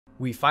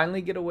we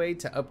finally get a way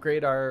to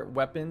upgrade our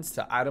weapons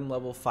to item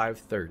level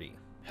 530.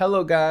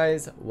 Hello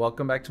guys,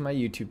 welcome back to my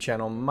YouTube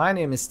channel. My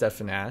name is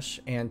Stefan Ash,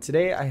 and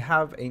today I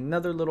have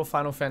another little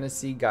Final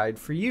Fantasy guide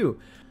for you.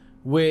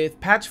 With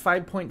patch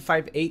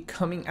 5.58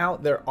 coming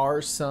out, there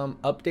are some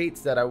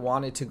updates that I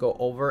wanted to go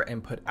over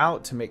and put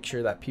out to make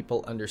sure that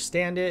people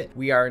understand it.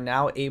 We are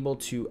now able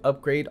to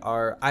upgrade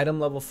our item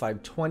level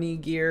 520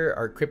 gear,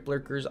 our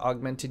cryptlurkers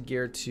augmented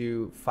gear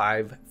to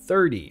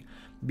 530.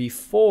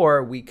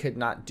 Before, we could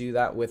not do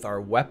that with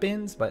our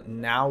weapons, but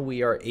now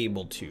we are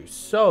able to.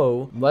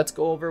 So let's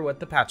go over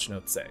what the patch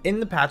notes say. In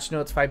the patch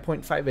notes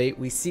 5.58,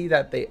 we see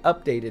that they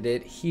updated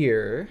it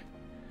here.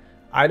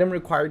 Item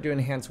required to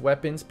enhance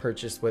weapons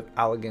purchased with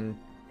Allegan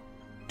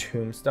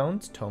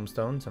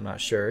tomestones, I'm not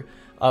sure,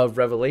 of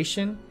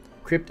Revelation.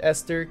 Crypt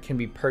Ester can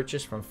be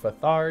purchased from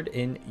Fethard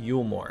in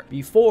Eulmore.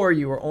 Before,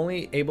 you were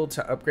only able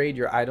to upgrade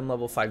your item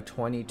level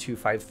 520 to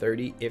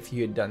 530 if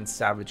you had done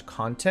Savage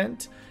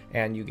content,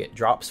 and you get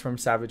drops from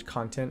Savage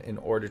content in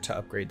order to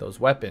upgrade those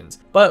weapons.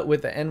 But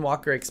with the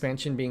Endwalker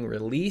expansion being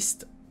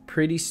released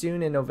pretty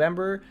soon in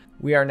November,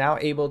 we are now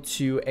able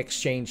to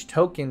exchange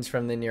tokens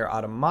from the Nier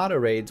Automata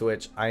raids,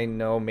 which I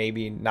know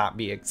maybe not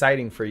be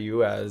exciting for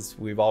you as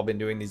we've all been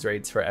doing these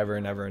raids forever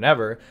and ever and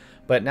ever,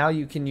 but now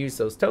you can use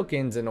those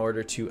tokens in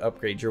order to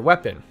upgrade your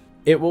weapon.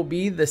 It will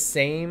be the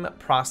same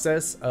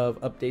process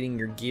of updating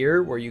your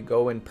gear where you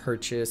go and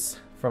purchase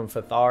from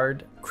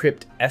Fethard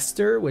Crypt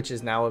Ester, which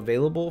is now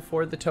available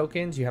for the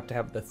tokens. You have to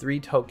have the 3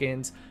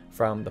 tokens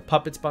from the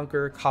Puppets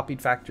Bunker,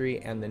 Copied Factory,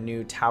 and the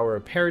new Tower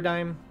of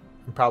Paradigm.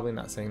 I'm probably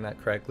not saying that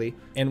correctly.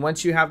 And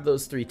once you have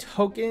those 3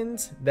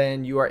 tokens,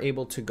 then you are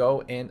able to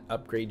go and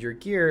upgrade your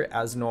gear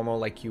as normal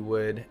like you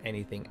would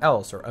anything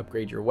else, or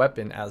upgrade your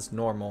weapon as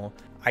normal.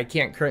 I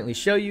can't currently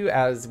show you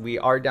as we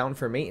are down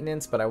for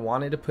maintenance, but I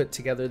wanted to put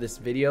together this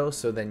video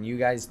so then you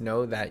guys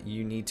know that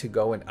you need to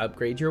go and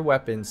upgrade your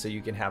weapon so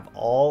you can have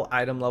all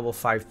item level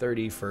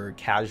 530 for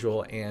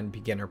casual and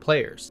beginner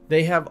players.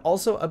 They have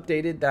also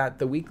updated that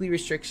the weekly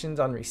restrictions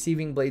on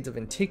receiving Blades of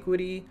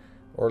Antiquity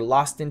or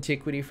Lost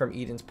Antiquity from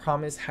Eden's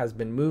Promise has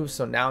been moved,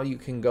 so now you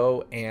can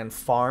go and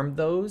farm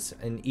those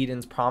in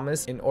Eden's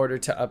Promise in order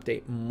to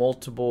update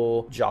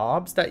multiple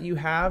jobs that you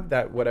have,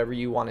 that whatever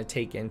you want to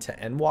take into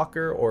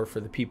Endwalker, or for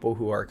the people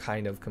who are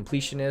kind of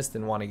completionist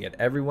and want to get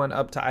everyone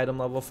up to item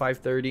level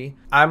 530.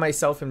 I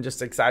myself am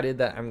just excited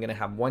that I'm going to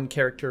have one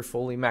character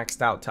fully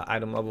maxed out to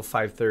item level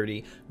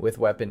 530 with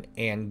weapon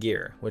and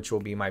gear, which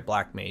will be my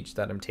Black Mage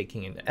that I'm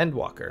taking into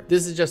Endwalker.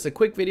 This is just a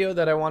quick video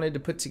that I wanted to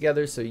put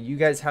together so you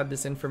guys have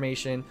this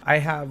information. I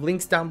have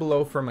links down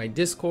below for my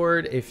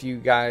Discord if you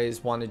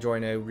guys want to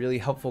join a really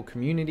helpful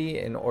community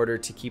in order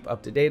to keep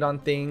up to date on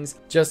things.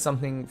 Just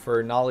something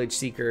for knowledge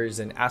seekers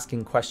and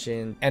asking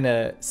questions, and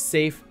a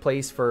safe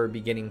place for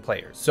beginning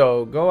players.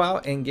 So go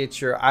out and get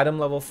your item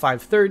level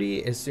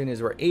 530 as soon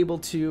as we're able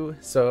to,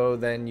 so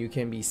then you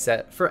can be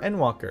set for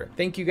Endwalker.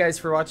 Thank you guys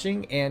for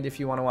watching, and if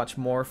you want to watch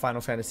more Final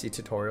Fantasy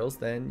tutorials,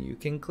 then you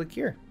can click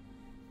here.